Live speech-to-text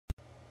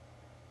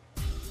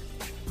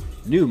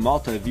New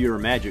multi-viewer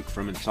magic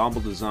from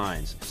Ensemble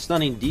Designs.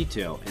 Stunning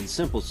detail and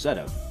simple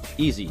setup.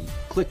 Easy,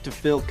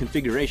 click-to-fill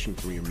configuration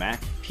from your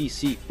Mac,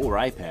 PC, or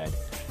iPad.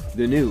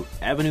 The new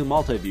Avenue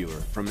Multi-Viewer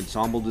from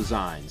Ensemble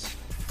Designs.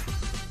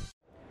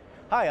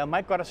 Hi, I'm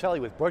Mike Grotticelli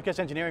with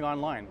Broadcast Engineering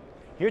Online.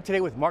 Here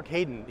today with Mark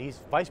Haden. He's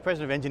Vice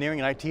President of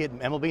Engineering and IT at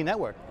MLB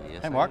Network.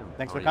 Yes, Hi Mark, I am.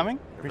 thanks How for are coming.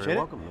 you? Appreciate it. You're very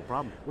welcome, no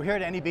problem. We're here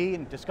at NAB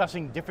and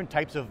discussing different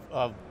types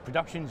of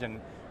productions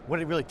and what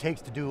it really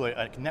takes to do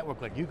a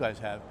network like you guys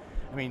have.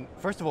 I mean,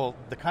 first of all,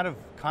 the kind of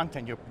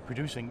content you're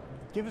producing,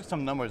 give us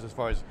some numbers as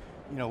far as,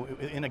 you know,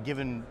 in a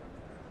given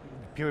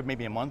period,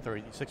 maybe a month or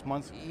 6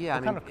 months. Yeah,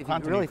 what kind of if you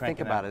content really are you think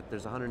cranking about out? it,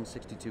 there's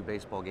 162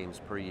 baseball games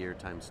per year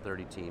times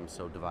 30 teams,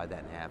 so divide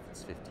that in half,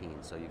 it's 15.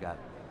 So you got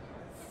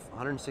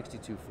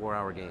 162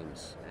 4-hour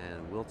games,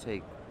 and we'll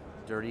take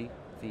dirty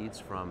feeds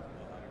from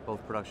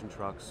both production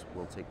trucks,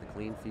 we'll take the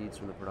clean feeds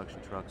from the production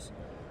trucks.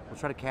 We'll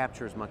try to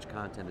capture as much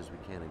content as we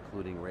can,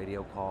 including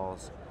radio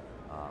calls,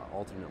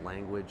 alternate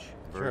language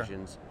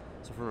versions.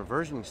 So from a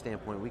versioning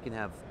standpoint, we can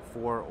have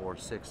 4 or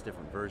 6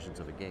 different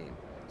versions of a game.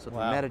 So through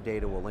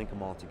metadata, we'll link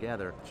them all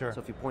together. So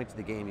if you point to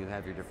the game, you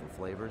have your different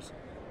flavors.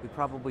 We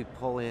probably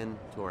pull in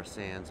to our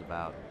sands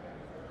about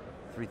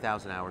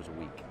 3,000 hours a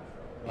week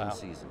in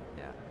season.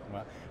 Yeah.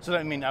 Wow. So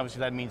I mean, obviously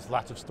that means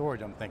lots of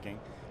storage, I'm thinking.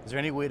 Is there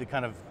any way to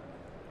kind of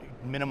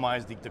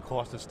minimize the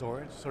cost of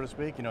storage, so to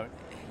speak? You know,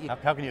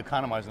 how can you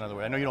economize, in other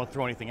words? I know you don't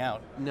throw anything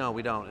out. No,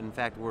 we don't. In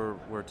fact,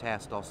 we're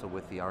tasked also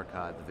with the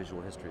archive, the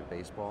visual history of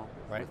baseball,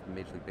 with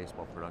Major League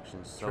Baseball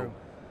productions. So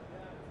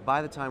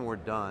by the time we're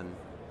done,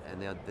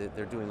 and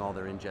they're doing all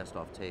their ingest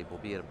off tape, we'll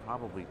be at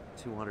probably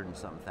 200 and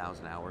something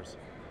thousand hours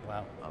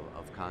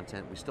of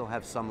content. We still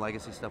have some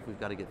legacy stuff we've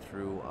got to get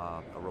through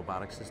a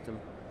robotic system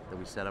that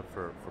we set up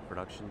for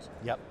productions.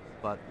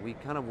 But we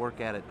kind of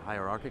work at it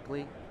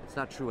hierarchically. It's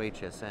not true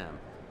HSM.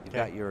 You've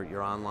got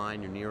your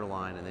online, your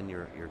nearline, and then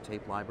your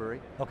tape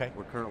library.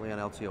 We're currently on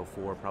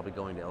LTO4, probably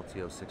going to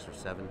LTO 6 or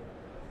 7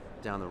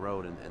 down the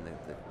road, and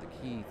the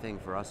key thing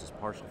for us is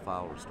partial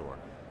file restore.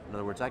 In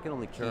other words, I can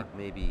only keep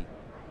maybe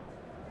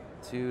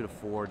 2 to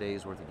 4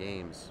 days worth of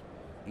games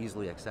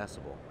easily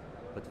accessible.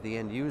 But to the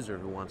end user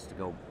who wants to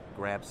go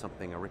grab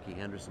something, a Ricky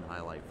Henderson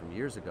highlight from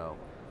years ago,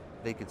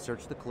 they could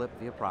search the clip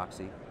via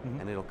proxy,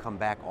 and it'll come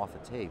back off a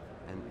tape,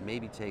 and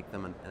maybe take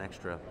them an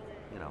extra,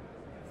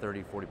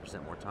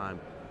 30–40% more time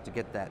to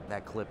get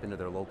that clip into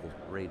their local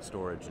RAID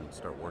storage and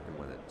start working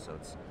with it. So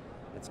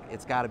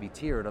it's got to be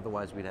tiered,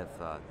 otherwise we'd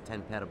have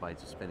 10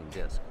 petabytes of spinning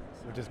disk.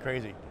 Which is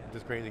crazy,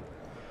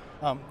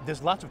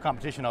 there's lots of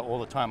competition out all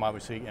the time,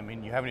 obviously. I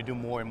mean, you're having to do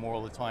more and more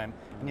all the time,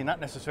 and you're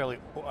not necessarily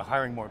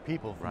hiring more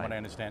people, from what I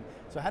understand.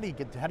 So how do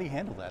you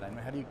handle that? I mean,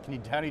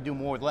 how do you do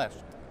more with less?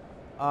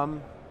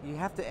 You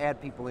have to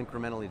add people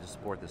incrementally to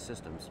support the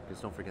systems,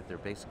 because don't forget they're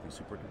basically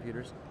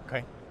supercomputers.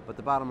 But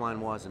the bottom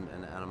line was, and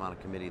I'm on a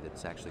committee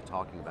that's actually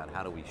talking about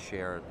how do we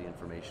share the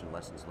information,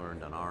 lessons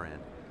learned on our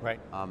end.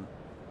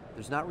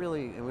 There's not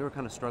really, and we were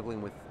kind of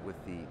struggling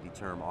with the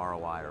term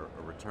ROI, or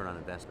return on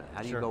investment.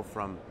 How do you go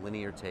from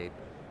linear tape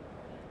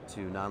to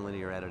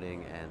nonlinear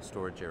editing and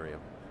storage area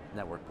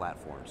network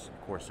platforms,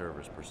 core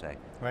servers per se?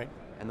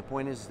 And the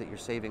point is that you're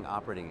saving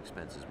operating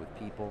expenses with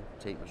people,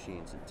 tape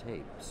machines, and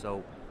tape.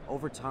 So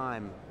over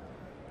time,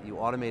 you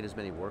automate as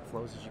many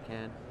workflows as you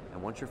can,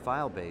 and once you're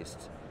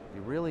file-based,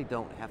 you really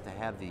don't have to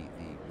have the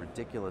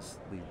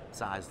ridiculously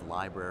sized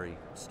library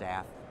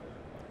staff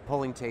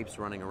pulling tapes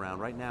running around.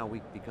 Right now,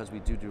 because we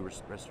do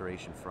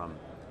restoration from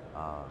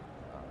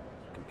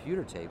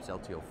computer tapes,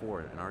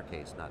 LTO4 in our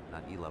case,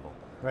 not E-level.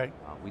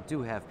 We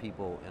do have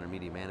people in our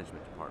media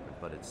management department,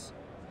 but it's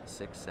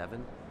 6,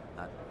 7,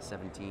 not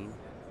 17.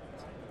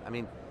 I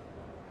mean,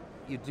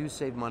 you do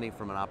save money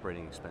from an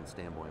operating expense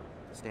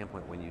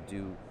standpoint when you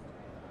do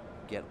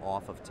get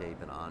off of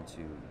tape and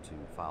onto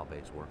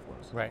file-based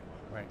workflows.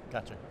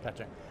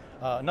 Gotcha.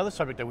 Another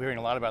subject that we're hearing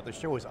a lot about this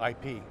show is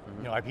IP. You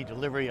know, IP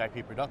delivery,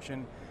 IP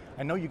production.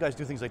 I know you guys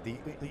do things like the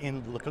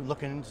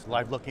look-ins,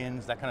 live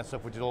look-ins, that kind of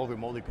stuff, which is all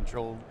remotely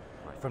controlled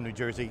from New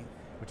Jersey,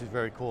 which is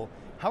very cool.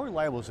 How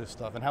reliable is this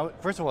stuff? And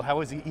first of all,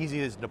 how easy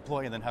is it to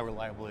deploy, and then how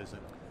reliable is it?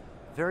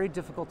 Very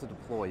difficult to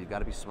deploy. You've got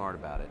to be smart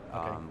about it.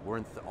 We're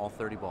in all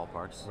 30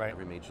 ballparks,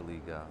 every major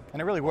league. And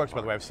it really works,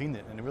 by the way. I've seen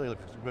it, and it really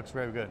looks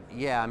very good.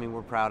 Yeah, I mean,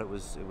 we're proud. It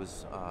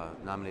was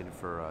nominated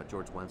for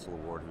George Wenzel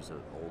Award, who's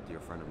an old dear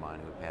friend of mine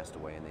who passed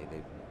away, and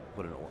they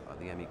put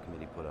the Emmy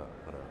committee put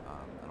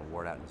an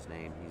award out in his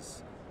name.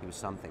 He was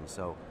something.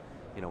 So,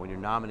 you know, when you're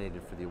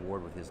nominated for the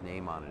award with his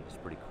name on it, it's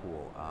pretty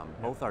cool.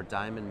 Both our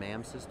Diamond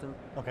MAM system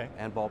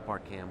and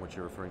Ballpark Cam, which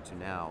you're referring to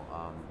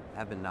now,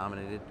 have been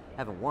nominated.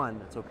 Haven't won.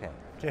 It's okay.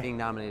 Being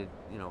nominated,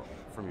 you know,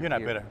 from your You're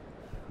not bitter.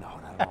 No,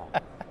 not at all.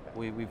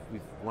 We've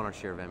won our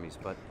share of Emmys,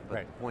 but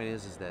the point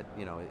is that,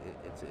 you know,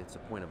 it's a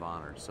point of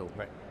honor. So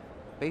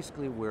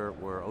basically, we're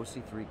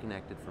OC3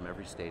 connected from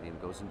every stadium,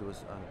 goes into a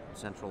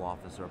central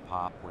office or a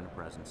POP, point of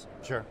presence.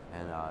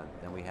 And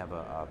then we have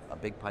a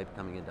big pipe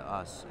coming into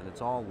us, and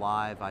it's all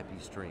live IP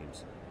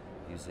streams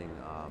using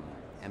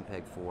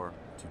MPEG 4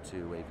 to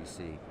 2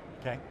 AVC.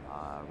 Okay.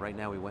 Right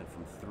now we went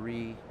from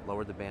 3,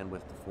 lowered the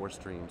bandwidth to 4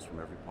 streams from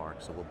every park.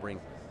 So we'll bring,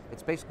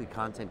 it's basically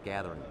content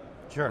gathering.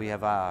 Sure. We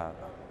have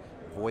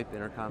VoIP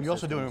intercom You're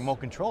also systems. doing remote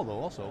control though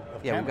also.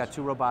 Yeah, cameras. we've got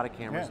 2 robotic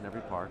cameras in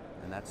every park,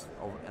 and that's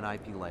over an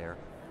IP layer.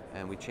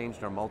 And we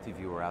changed our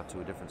multi-viewer out to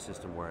a different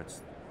system where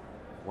it's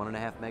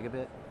 1.5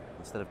 megabit.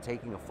 Instead of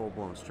taking a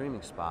full-blown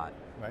streaming spot,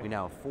 we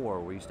now have 4.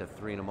 We used to have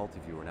 3 in a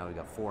multi-viewer. Now we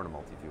got 4 in a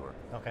multi-viewer.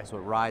 Okay. So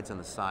it rides on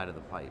the side of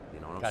the pipe.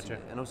 You know, Gotcha.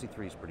 and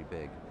OC3 is pretty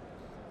big.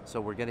 So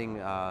we're getting,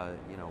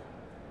 you know,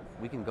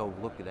 we can go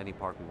look at any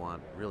park we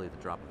want, really at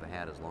the drop of a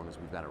hat, as long as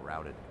we've got it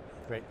routed.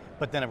 Great.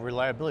 But then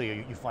reliability,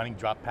 are you finding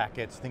drop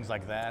packets, things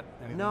like that?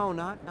 Anything? No,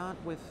 not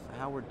with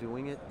how we're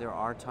doing it. There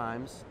are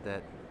times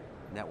that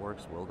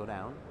networks will go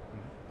down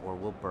or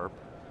will burp.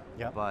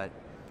 Yeah. But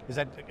is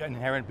that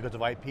inherent because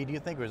of IP, do you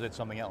think, or is it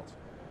something else?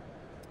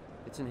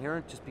 It's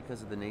inherent just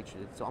because of the nature.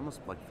 It's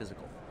almost like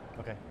physical.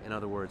 Okay. In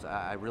other words,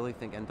 I really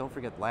think, and don't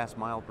forget, last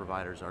mile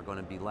providers are going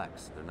to be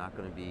Lex. They're not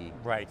going to be.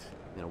 Right.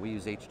 You know, we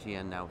use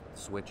HTN now,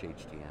 Switch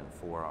HTN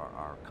for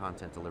our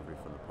content delivery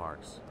from the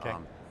parks. Okay.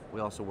 We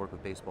also work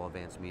with Baseball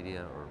Advanced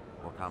Media, or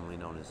more commonly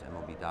known as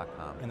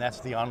MLB.com. And that's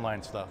the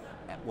online stuff.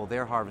 Well,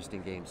 they're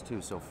harvesting games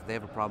too, so if they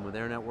have a problem with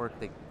their network,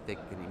 they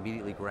can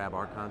immediately grab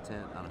our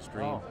content on a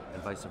stream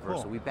and vice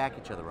versa. Cool. We back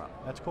each other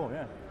up. That's cool,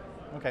 yeah.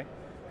 Okay,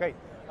 great.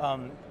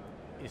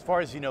 As far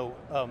as, you know,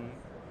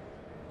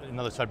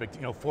 another subject,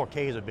 you know,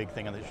 4K is a big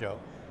thing on the show.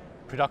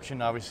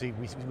 Production, obviously,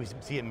 we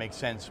see it makes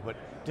sense, but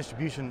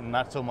distribution,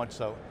 not so much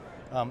so.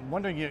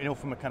 Wondering, you know,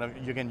 from a kind of,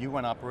 again, you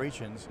run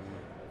operations,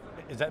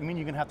 does that mean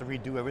you're going to have to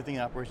redo everything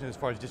in operations as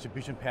far as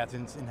distribution paths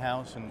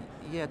in-house? And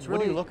yeah, it's what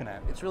really, are you looking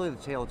at? It's really the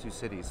tale of two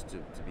cities,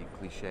 to be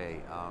cliche.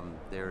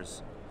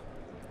 There's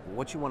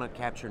what you want to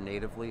capture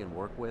natively and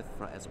work with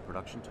as a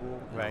production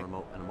tool in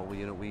a mobile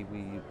unit. We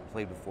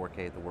played with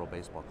 4K at the World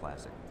Baseball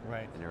Classic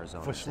in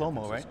Arizona. For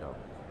slow-mo, right?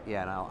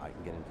 Yeah, and I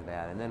can get into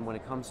that. And then when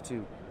it comes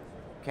to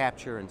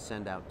capture and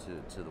send out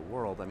to the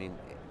world, I mean,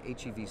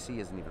 HEVC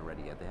isn't even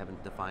ready yet. They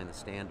haven't defined the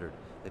standard.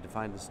 They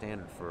defined the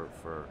standard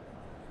for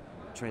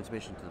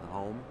transmission to the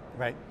home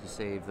to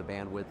save the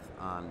bandwidth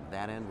on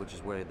that end, which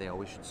is where they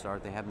always should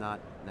start. They have not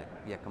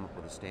yet come up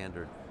with a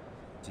standard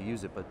to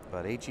use it, but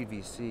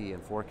HEVC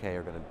and 4K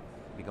are going to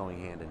be going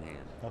hand in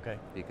hand. Okay.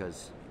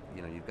 Because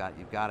you know you've got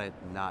to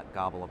not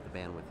gobble up the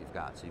bandwidth you've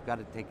got. So you've got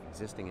to take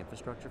existing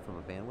infrastructure from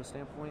a bandwidth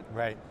standpoint,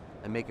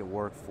 and make it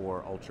work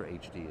for Ultra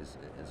HD, as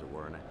it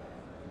were. And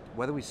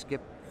whether we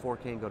skip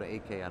 4K and go to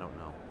 8K, I don't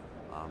know.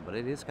 But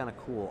it is kind of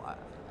cool.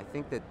 I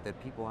think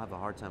that people have a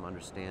hard time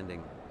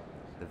understanding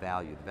the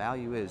value. The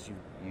value is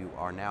you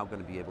are now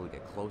going to be able to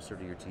get closer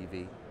to your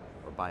TV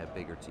or buy a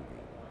bigger TV.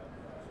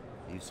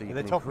 So you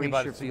can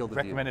increase your field of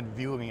view. Recommended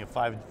viewing at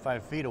 5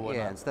 feet or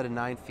whatnot. Yeah, instead of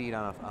 9 feet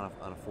on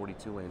a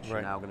 42 inch,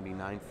 you're now going to be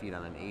 9 feet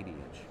on an 80 inch.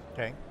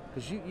 Okay.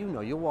 Because you know,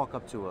 you'll walk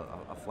up to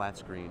a flat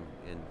screen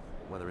in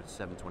whether it's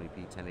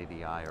 720p,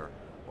 1080i,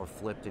 or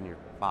flipped in your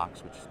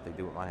box, which they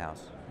do at my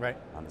house. Right.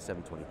 On the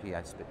 720p,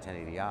 I spit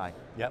 1080i.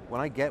 Yep. When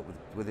I get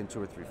within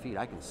 2 or 3 feet,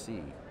 I can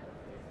see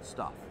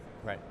stuff.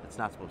 Right. It's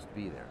not supposed to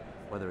be there.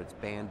 Whether it's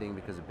banding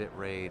because of bit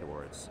rate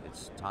or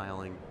it's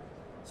tiling.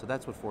 So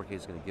that's what 4K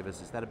is going to give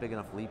us. Is that a big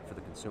enough leap for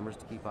the consumers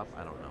to keep up?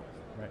 I don't know.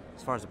 Right.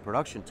 As far as a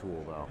production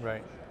tool, though,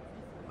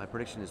 my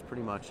prediction is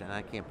pretty much, and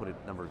I can't put a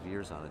number of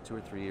years on it, 2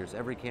 or 3 years,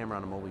 every camera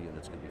on a mobile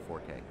unit is going to be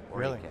 4K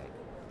or 8K.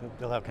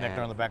 They'll have a connector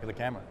on the back of the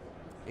camera.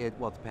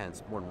 Well, it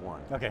depends. More than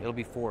one. Okay. It'll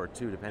be 4 or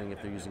 2, depending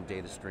if they're using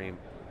data stream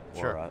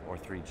or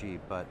 3G.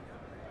 But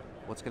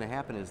what's going to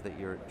happen is that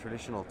your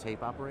traditional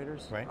tape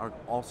operators are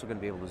also going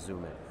to be able to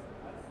zoom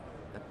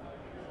in.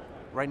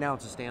 Right now,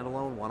 it's a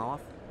standalone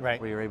one-off,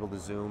 where you're able to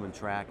zoom and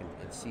track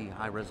and see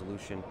high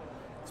resolution.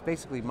 It's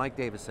basically, Mike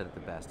Davis said it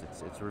the best.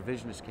 It's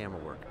revisionist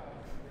camera work.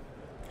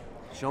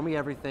 Show me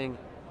everything.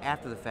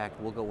 After the fact,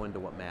 we'll go into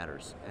what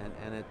matters.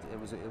 And it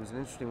was an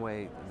interesting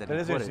way that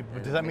he put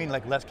it. Does that mean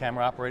like less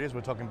camera operators?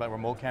 We're talking about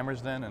remote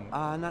cameras then? And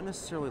not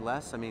necessarily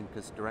less. I mean,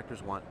 because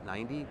directors want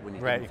 90 when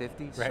you get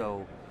 50.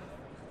 So.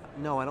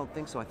 No, I don't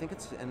think so. I think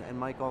it's, and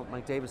Mike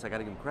Davis, I got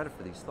to give him credit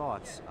for these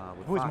thoughts.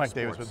 Who is Mike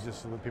Davis,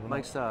 just so that people know?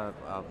 Mike's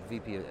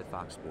VP at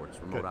Fox Sports,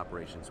 remote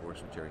operations,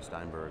 works with Jerry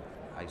Steinberg.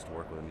 I used to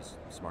work with him, he's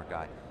a smart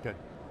guy. Good.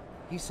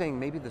 He's saying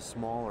maybe the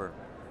smaller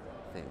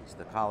things,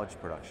 the college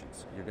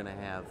productions, you're going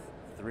to have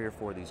 3 or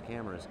 4 of these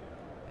cameras,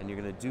 and you're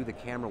going to do the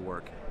camera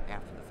work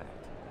after the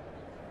fact.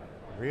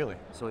 Really?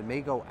 So it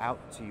may go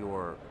out to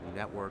your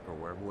network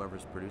or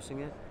whoever's producing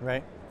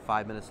it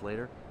 5 minutes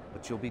later,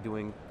 but you'll be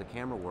doing the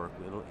camera work.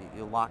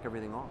 You'll lock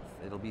everything off.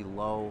 It'll be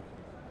low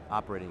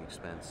operating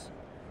expense.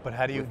 But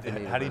how do you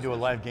do a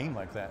live game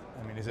like that?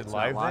 I mean, is it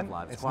live then?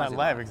 It's not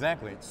live,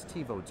 exactly. It's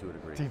TiVo to a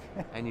degree.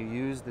 And you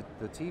use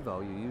the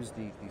TiVo. You use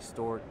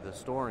the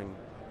storing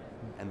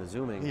and the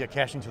zooming. Yeah,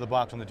 caching to the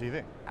box on the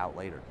TV. Out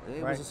later.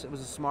 It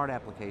was a smart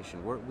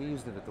application. We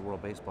used it at the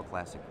World Baseball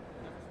Classic.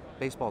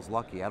 Baseball's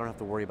lucky. I don't have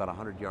to worry about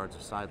 100 yards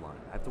of sideline.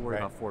 I have to worry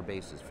about 4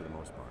 bases for the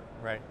most part.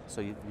 Right.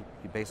 So you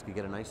basically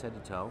get a nice head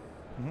to toe.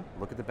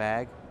 Look at the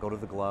bag, go to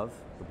the glove.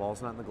 The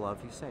ball's not in the glove,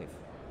 he's safe.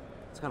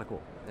 It's kind of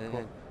cool.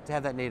 to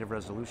have that native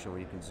resolution where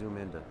you can zoom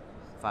into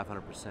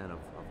 500% of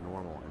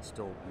normal and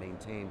still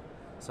maintain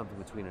something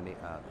between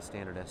a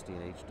standard SD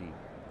and HD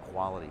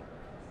quality.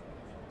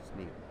 It's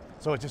neat.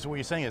 So it's just what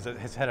you're saying is that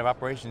his head of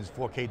operations,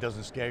 4K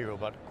doesn't scare you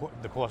about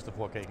the cost of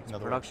 4K. It's a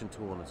production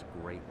tool and it's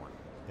a great one.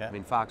 Yeah. I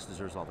mean, Fox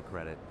deserves all the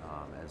credit,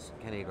 as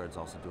Ken Agard's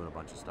also doing a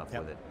bunch of stuff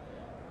with it.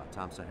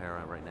 Tom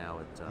Sahara right now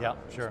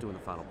is doing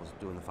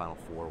the final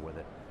 4 with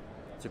it.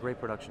 It's a great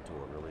production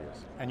tool, it really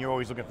is. And you're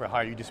always looking for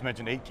higher, you just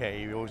mentioned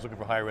 8K, you're always looking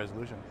for higher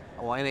resolution.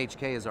 Well,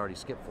 NHK has already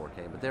skipped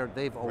 4K, but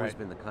they've always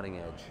been the cutting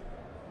edge.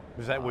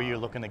 Is that where you're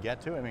looking to get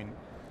to? I mean,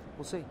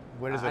 we'll see.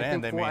 Where does it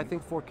end? I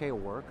think 4K will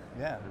work.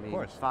 Yeah, I mean, of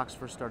course. Fox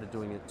first started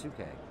doing it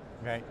 2K.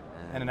 Right,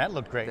 and then that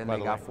looked great, Then by they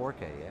the got way.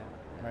 4K,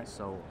 yeah. Right.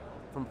 So,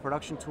 from a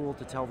production tool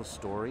to tell the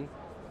story,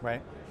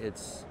 right?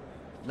 It's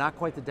not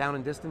quite the down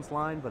and distance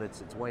line, but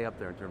it's way up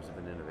there in terms of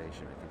an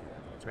innovation. I think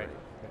it's great.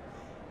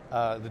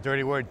 The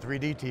dirty word,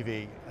 3D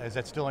TV, is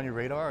that still on your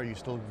radar? Are you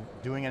still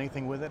doing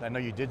anything with it? I know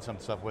you did some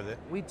stuff with it.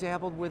 We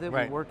dabbled with it.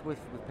 Right. We worked with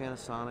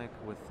Panasonic,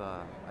 with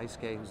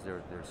Ike, who's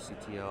their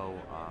CTO.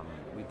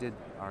 We did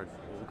what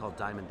we call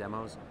diamond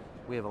demos.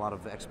 We have a lot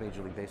of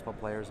ex-Major League Baseball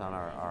players on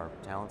our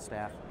talent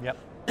staff. Yep.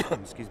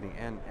 Excuse me.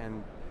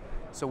 And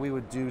so we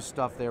would do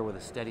stuff there with a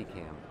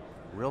Steadicam.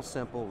 Real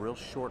simple, real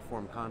short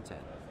form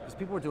content. Because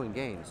people were doing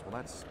games, well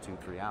that's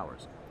 2-3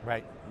 hours.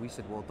 Right. We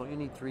said, well, don't you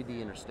need 3D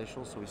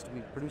interstitials? So we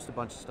produced a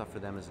bunch of stuff for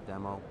them as a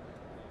demo,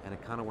 and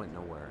it kind of went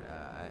nowhere.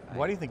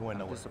 Why do you think it went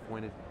nowhere? I'm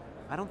disappointed.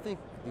 I don't think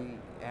the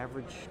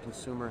average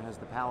consumer has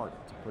the palate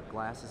to put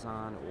glasses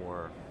on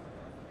or...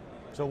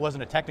 So it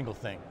wasn't a technical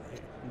thing?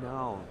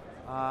 No.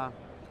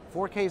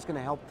 4K is going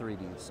to help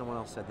 3D. Someone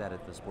else said that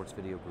at the Sports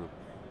Video Group.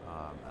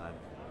 And I'd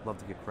love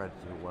to give credit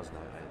to who it was now.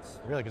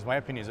 Really, because my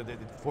opinion is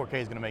that 4K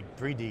is going to make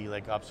 3D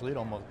like obsolete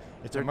almost.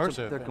 It's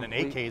immersive, and an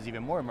 8K is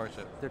even more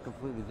immersive. They're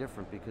completely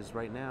different because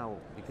right now,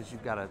 because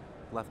you've got a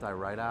left eye,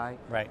 right eye.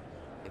 Right.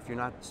 If you're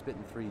not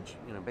spitting 3G,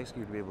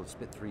 basically you'll be able to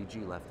spit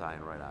 3G left eye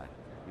and right eye.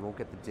 You won't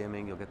get the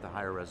dimming, you'll get the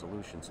higher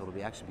resolution. So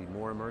it'll actually be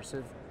more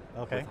immersive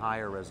with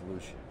higher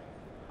resolution.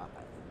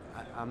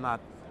 I'm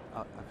not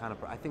a kind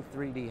of, I think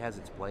 3D has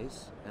its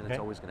place, and it's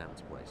always going to have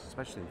its place,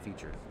 especially in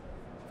feature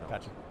films.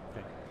 Gotcha.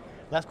 Okay.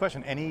 Last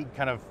question, any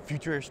kind of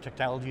futurist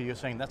technology you're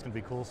saying that's going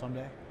to be cool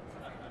someday?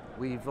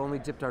 We've only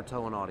dipped our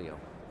toe in audio.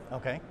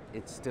 Okay.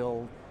 It's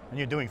still... And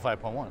you're doing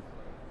 5.1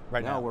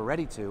 right now? No, we're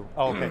ready to.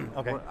 Oh, okay,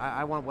 okay.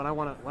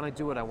 When I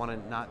do it, I want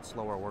to not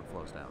slow our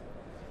workflows down.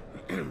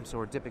 So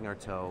we're dipping our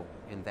toe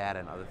in that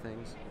and other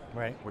things.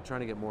 Right. We're trying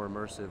to get more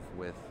immersive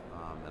with,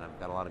 and I've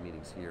got a lot of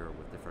meetings here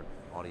with different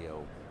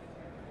audio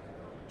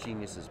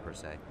geniuses per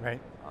se. Right.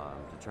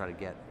 To try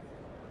to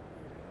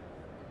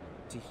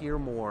hear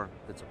more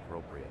that's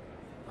appropriate.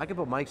 I can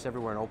put mics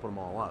everywhere and open them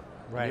all up.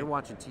 Right. When you're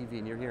watching TV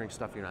and you're hearing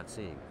stuff you're not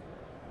seeing,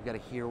 you got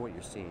to hear what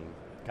you're seeing.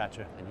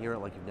 Gotcha. And hear it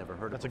like you've never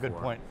heard That's it before. a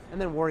good point. And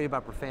then worry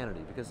about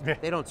profanity because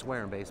they don't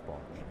swear in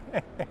baseball.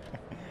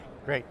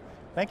 Great.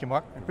 Thank you,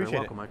 Mark. I appreciate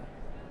You're welcome, it. Michael.